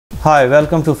Hi,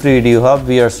 welcome to FreeEdu Hub.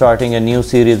 We are starting a new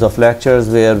series of lectures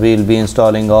where we'll be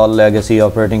installing all legacy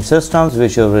operating systems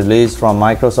which are released from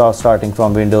Microsoft, starting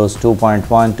from Windows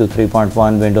 2.1 to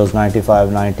 3.1, Windows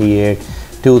 95, 98,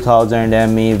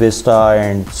 2000, ME, Vista,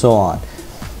 and so on.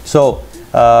 So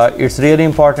it's really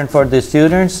important for the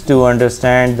students to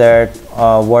understand that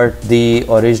what the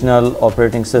original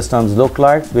operating systems look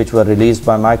like, which were released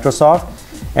by Microsoft,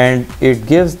 and it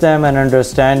gives them an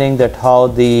understanding that how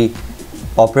the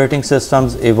operating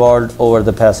systems evolved over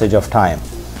the passage of time.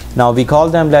 Now we call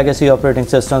them legacy operating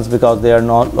systems because they are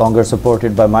no longer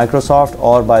supported by Microsoft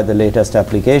or by the latest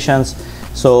applications.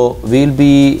 So we'll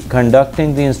be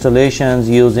conducting the installations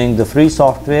using the free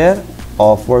software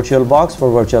of VirtualBox for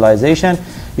virtualization.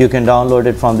 You can download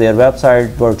it from their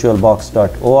website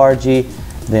virtualbox.org.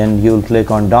 Then you'll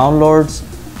click on downloads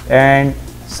and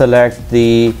select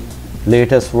the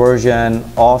latest version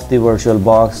of the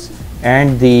VirtualBox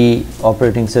and the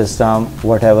operating system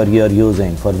whatever you are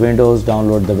using. For Windows,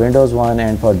 download the Windows one,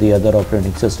 and for the other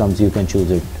operating systems you can choose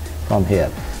it from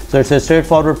here. So it's a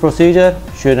straightforward procedure,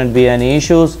 shouldn't be any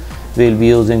issues. We'll be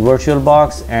using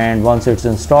VirtualBox, and once it's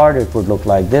installed it would look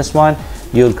like this one.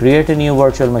 You'll create a new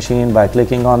virtual machine by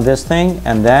clicking on this thing,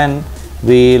 and then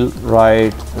we'll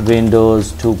write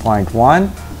Windows 2.1,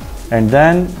 and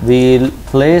then we'll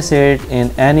place it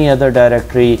in any other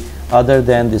directory other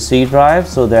than the C drive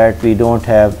so that we don't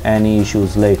have any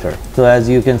issues later. So as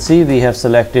you can see, we have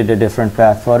selected a different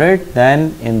path for it.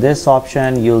 Then in this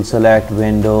option you'll select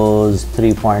Windows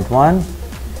 3.1,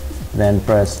 then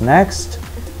press next.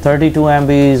 32 MB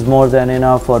is more than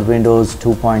enough for Windows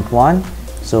 2.1,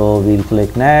 so we'll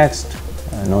click next.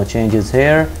 No changes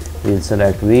here. We'll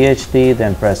select VHD,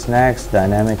 then press next,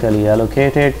 dynamically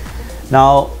allocated.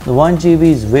 Now 1 GB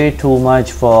is way too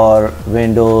much for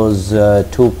Windows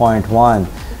 2.1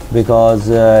 because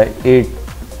it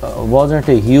wasn't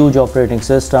a huge operating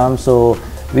system, so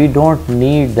we don't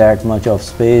need that much of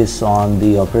space on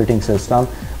the operating system.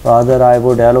 Rather, I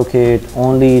would allocate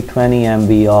only 20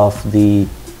 MB of the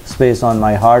space on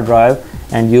my hard drive,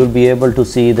 and you'll be able to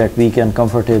see that we can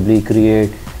comfortably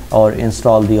create or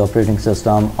install the operating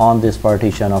system on this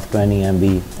partition of 20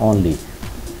 MB only.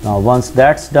 Now once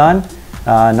that's done,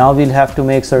 now we'll have to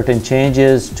make certain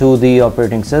changes to the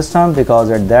operating system because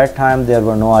at that time there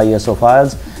were no ISO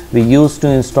files. We used to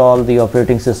install the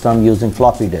operating system using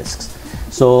floppy disks.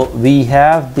 So we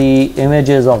have the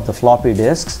images of the floppy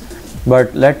disks,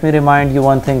 but let me remind you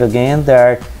one thing again,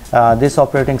 that this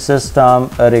operating system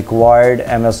required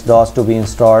MS-DOS to be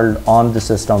installed on the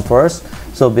system first.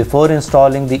 So before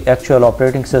installing the actual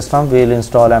operating system, we'll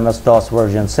install MS-DOS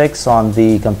version 6 on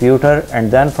the computer,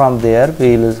 and then from there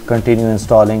we'll continue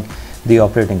installing the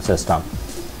operating system.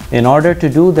 In order to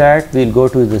do that, we'll go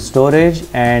to the storage,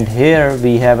 and here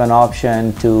we have an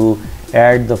option to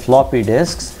add the floppy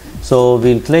disks. So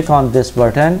we'll click on this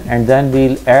button, and then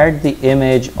we'll add the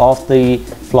image of the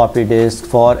floppy disk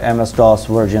for MS-DOS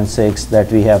version 6 that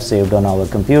we have saved on our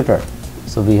computer.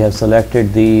 So we have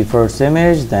selected the first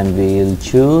image, then we'll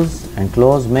choose and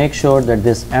close. Make sure that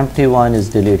this empty one is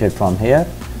deleted from here.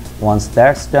 Once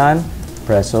that's done,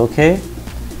 press OK,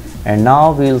 and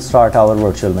now we'll start our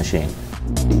virtual machine.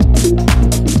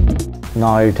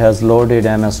 Now it has loaded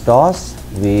MS-DOS.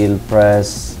 We'll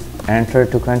press enter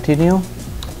to continue,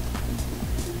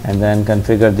 and then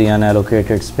configure the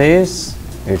unallocated space.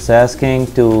 It's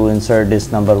asking to insert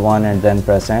disk number 1 and then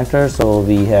press enter. So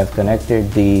we have connected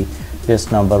the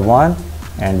disk number 1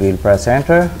 and we'll press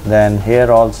enter. Then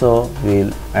here also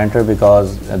we'll enter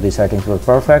because the settings were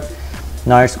perfect.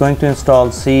 Now it's going to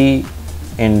install C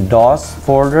in DOS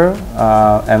folder.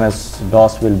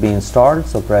 MS-DOS will be installed,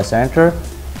 so press enter.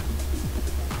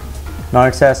 Now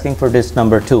it's asking for disk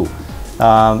number 2.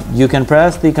 You can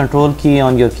press the control key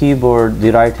on your keyboard,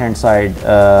 the right hand side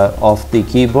of the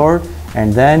keyboard,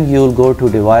 and then you'll go to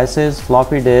devices,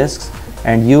 floppy disks,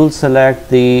 and you'll select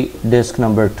the disk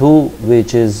number 2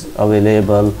 which is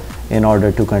available in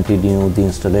order to continue the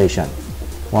installation.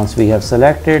 Once we have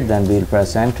selected, then we'll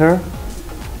press enter,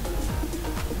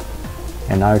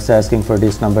 and now it's asking for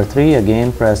disk number 3.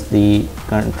 Again, press the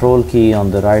control key on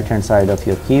the right hand side of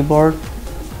your keyboard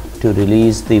to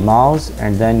release the mouse,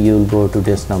 and then you'll go to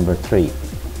disk number 3.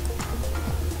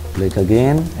 Click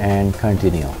again and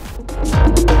continue.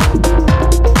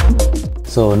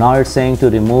 So now it's saying to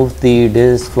remove the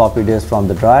floppy disk from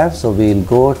the drive. So we'll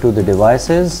go to the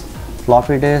devices,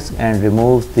 floppy disk, and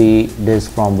remove the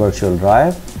disk from virtual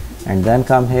drive, and then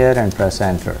come here and press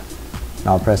enter.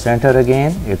 Now press enter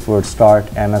again. It would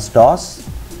start MS-DOS.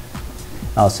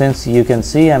 Now since you can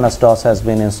see MS-DOS has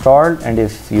been installed, and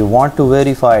if you want to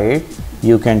verify it,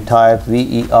 you can type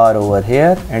VER over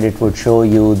here and it would show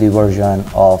you the version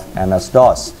of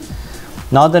MS-DOS.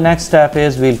 Now the next step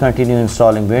is we'll continue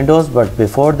installing Windows, but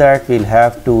before that we'll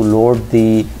have to load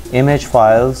the image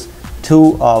files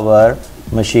to our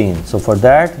machine. So for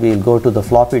that we'll go to the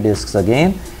floppy disks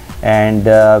again, and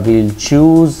we'll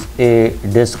choose a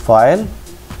disk file.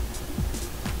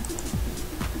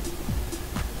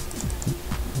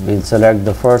 We'll select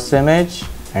the first image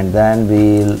and then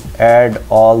we'll add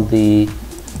all the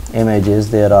images.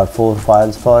 There are 4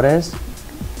 files for us.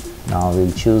 Now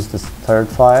we'll choose the third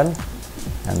file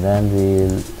and then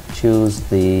we'll choose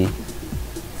the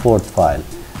 4th file.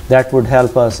 That would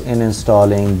help us in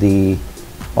installing the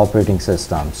operating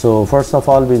system. So first of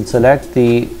all we'll select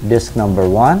the disk number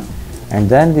 1 and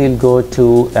then we'll go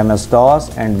to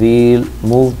MS-DOS and we'll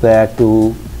move back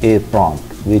to a prompt,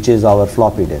 which is our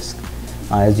floppy disk.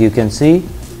 As you can see,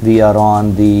 we are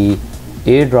on the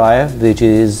A drive, which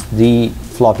is the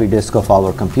floppy disk of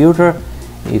our computer.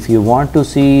 If you want to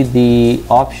see the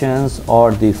options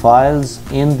or the files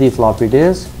in the floppy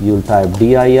disk, you'll type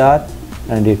dir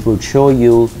and it would show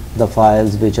you the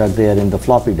files which are there in the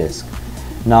floppy disk.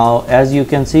 Now as you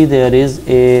can see, there is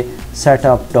a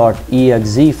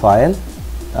setup.exe file.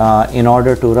 In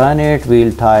order to run it,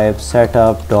 we'll type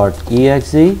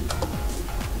setup.exe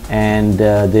and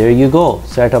there you go,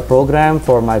 setup program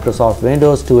for Microsoft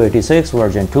Windows 286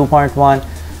 version 2.1.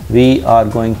 We are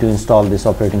going to install this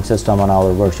operating system on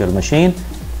our virtual machine.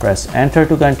 Press enter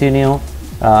to continue,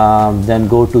 then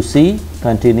go to C,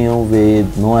 continue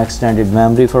with no extended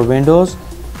memory for Windows,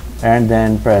 and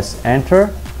then press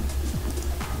enter.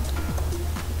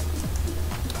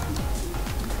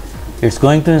 It's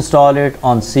going to install it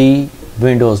on C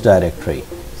Windows directory.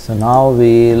 So now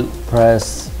we'll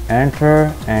press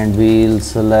enter and we'll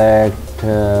select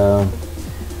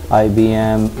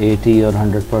IBM 80 or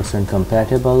 100%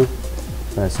 compatible.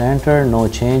 Press enter, no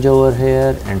change over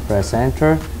here, and press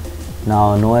enter.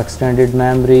 Now no extended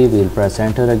memory, we'll press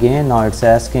enter again. Now it's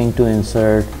asking to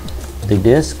insert the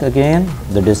disk again,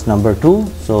 the disk number 2.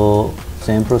 So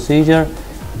same procedure,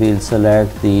 we'll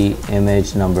select the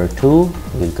image number 2.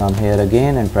 We'll come here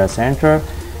again and press enter,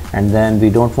 and then we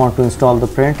don't want to install the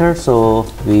printer, so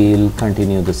we'll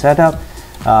continue the setup.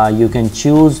 You can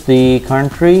choose the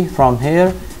country from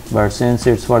here, but since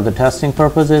it's for the testing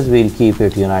purposes, we'll keep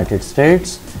it United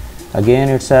States. Again,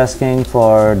 it's asking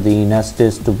for the NAS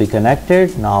disk to be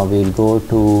connected. Now we'll go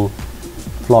to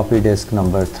floppy disk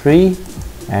number 3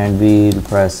 and we'll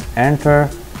press enter.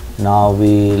 Now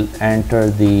we'll enter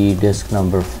the disk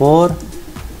number 4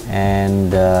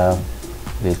 and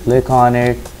we'll click on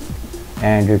it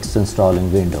and it's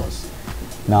installing Windows.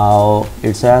 Now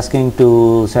it's asking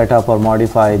to set up or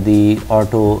modify the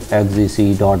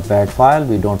autoexec.bat file.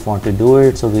 We don't want to do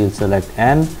it, so we'll select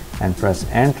N and press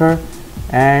enter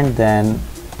and then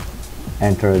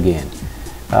enter again.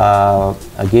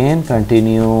 Again,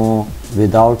 continue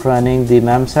without running the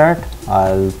memset.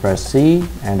 I'll press C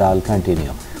and I'll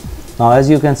continue. Now as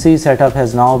you can see, setup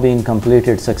has now been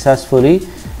completed successfully.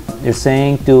 It's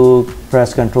saying to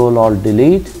press Ctrl Alt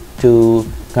Delete to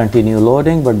continue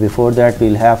loading, but before that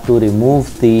we'll have to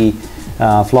remove the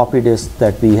floppy disk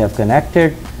that we have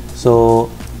connected. So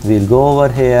we'll go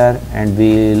over here and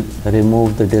we'll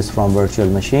remove the disk from virtual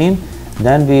machine.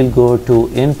 Then we'll go to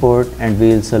input and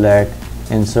we'll select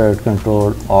insert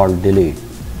Ctrl Alt Delete.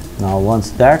 Now once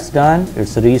that's done,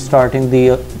 it's restarting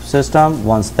the system.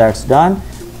 Once that's done,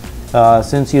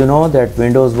 since you know that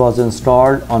Windows was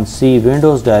installed on C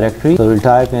Windows directory, so we'll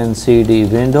type in cd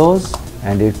Windows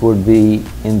and it would be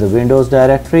in the Windows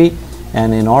directory,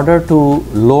 and in order to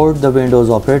load the Windows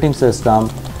operating system,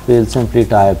 we'll simply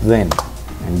type win,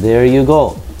 and there you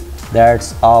go.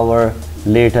 That's our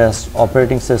latest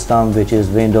operating system, which is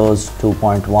Windows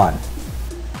 2.1.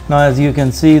 Now as you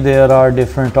can see, there are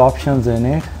different options in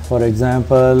it. For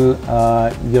example,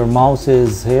 your mouse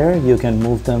is here, you can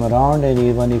move them around, and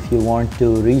even if you want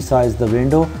to resize the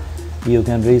window, you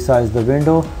can resize the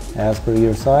window as per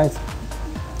your size.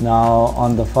 Now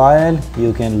on the file,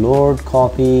 you can load,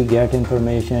 copy, get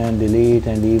information, delete,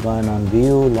 and even on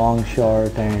view, long,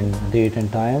 short, and date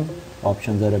and time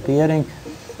options are appearing.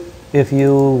 If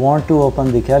you want to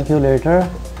open the calculator,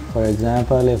 for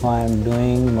example, if I am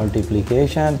doing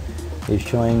multiplication, it's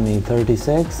showing me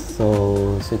 36,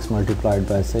 so 6 multiplied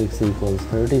by 6 equals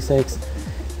 36.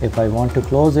 If I want to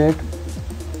close it,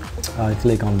 I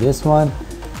click on this one.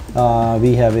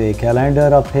 We have a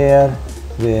calendar up here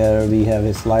where we have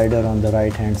a slider on the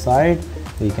right hand side.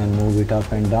 We can move it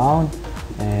up and down,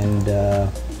 and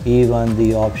even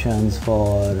the options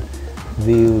for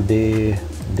view, day,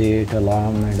 date,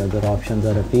 alarm, and other options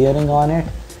are appearing on it.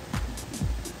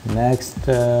 Next,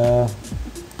 we'll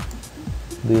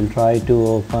try to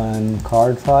open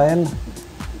card file.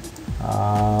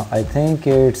 I think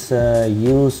it's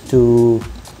used to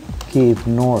keep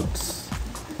notes,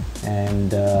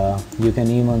 and you can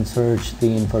even search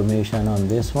the information on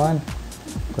this one.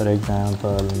 For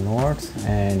example, notes,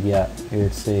 and yeah,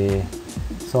 it's a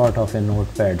sort of a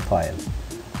notepad file,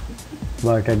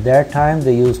 but at that time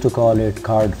they used to call it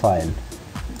card file.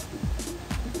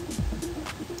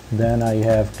 Then I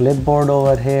have Clipboard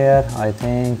over here. I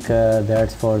think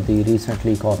that's for the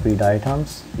recently copied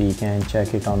items. We can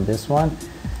check it on this one.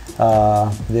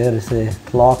 There is a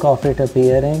clock of it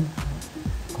appearing,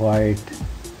 quite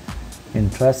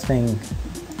interesting,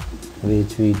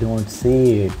 which we don't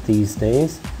see it these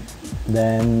days.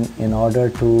 Then in order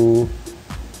to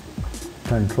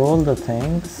control the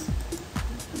things,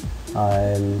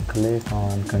 I'll click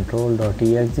on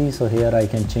control.exe. So here I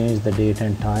can change the date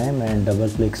and time and double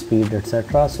click speed,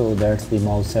 etc. So that's the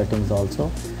mouse settings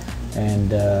also,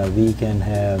 and we can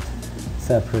have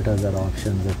separate other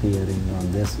options appearing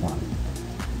on this one.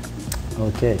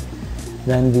 Okay,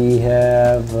 then we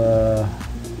have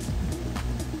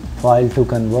file to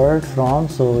convert from,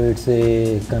 so it's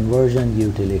a conversion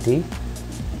utility.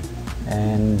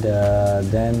 And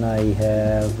then I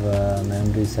have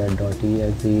memory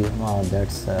set.exe. Oh,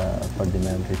 that's for the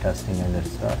memory testing and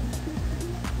stuff.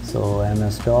 So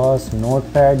MS-DOS,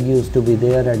 Notepad used to be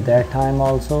there at that time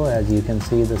also. As you can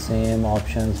see, the same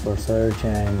options for search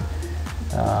and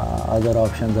other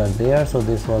options are there. So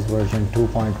this was version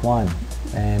 2.1,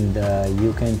 and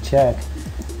you can check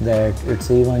that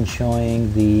it's even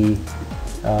showing the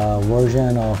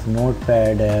version of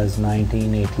Notepad as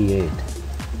 1988.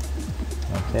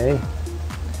 Okay,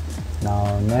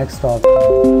 now next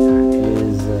option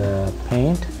is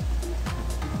Paint.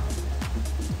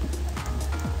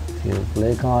 If you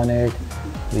click on it,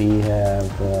 we have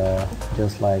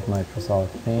just like Microsoft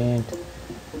Paint,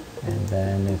 and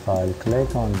then if I'll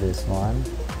click on this one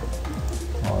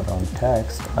or on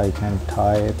text, I can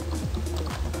type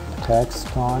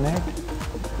text on it,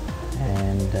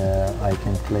 and I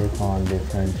can click on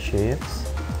different shapes,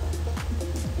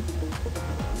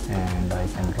 and I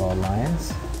can draw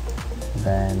lines.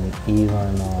 Then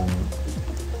even on,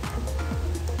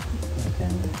 I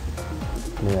can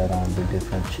play around with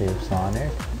different shapes on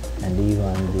it, and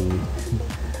even the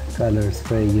color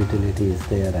spray utility is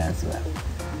there as well.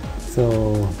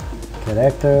 So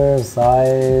characters,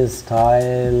 size,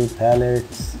 style,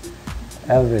 palettes,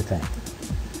 everything.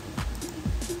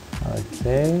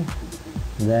 Okay,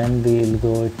 then we'll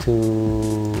go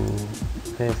to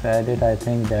Page Edit. I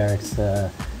think that's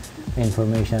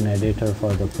information editor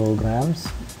for the programs.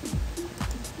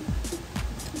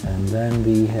 And then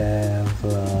we have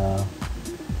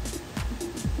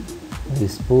the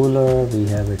spooler, we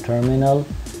have a terminal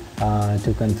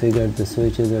to configure the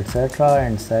switches, etc.,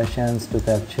 and sessions to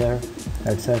capture,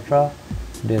 etc.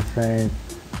 Different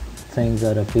things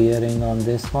are appearing on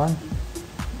this one.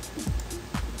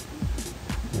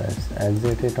 Let's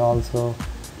exit it also.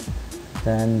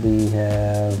 Then we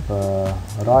have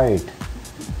write.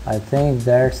 I think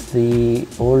that's the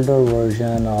older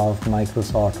version of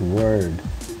Microsoft Word.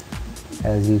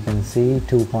 As you can see,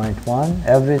 2.1.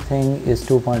 Everything is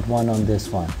 2.1 on this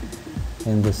one.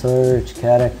 In the search,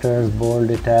 characters,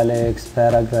 bold, italics,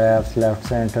 paragraphs, left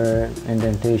center,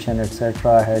 indentation,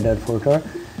 etc., header, footer.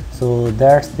 So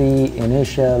that's the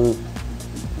initial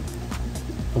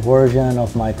version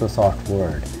of Microsoft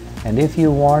Word. And if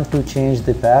you want to change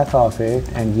the path of it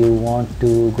and you want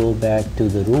to go back to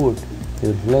the root,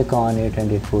 you click on it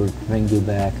and it would bring you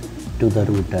back to the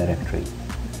root directory.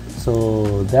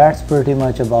 So that's pretty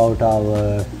much about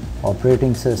our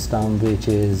operating system, which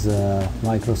is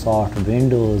Microsoft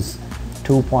Windows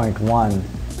 2.1.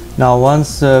 Now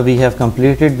once we have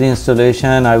completed the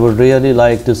installation, I would really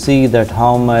like to see that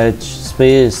how much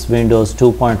space Windows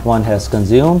 2.1 has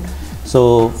consumed.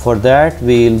 So for that,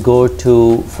 we'll go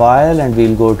to File and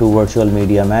we'll go to Virtual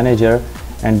Media Manager,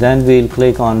 and then we'll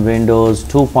click on Windows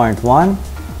 2.1,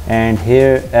 and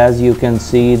here as you can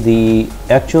see, the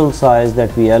actual size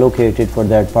that we allocated for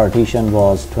that partition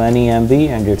was 20 MB,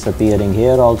 and it's appearing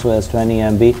here also as 20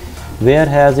 MB,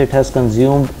 whereas it has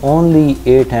consumed only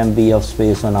 8 MB of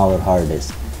space on our hard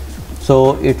disk.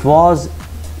 So it was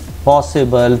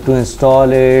possible to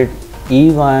install it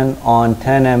even on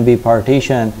 10 MB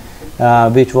partition,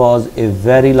 which was a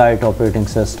very light operating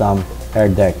system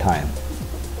at that time.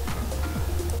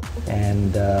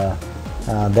 And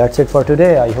that's it for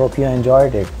today. I hope you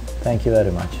enjoyed it. Thank you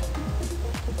very much.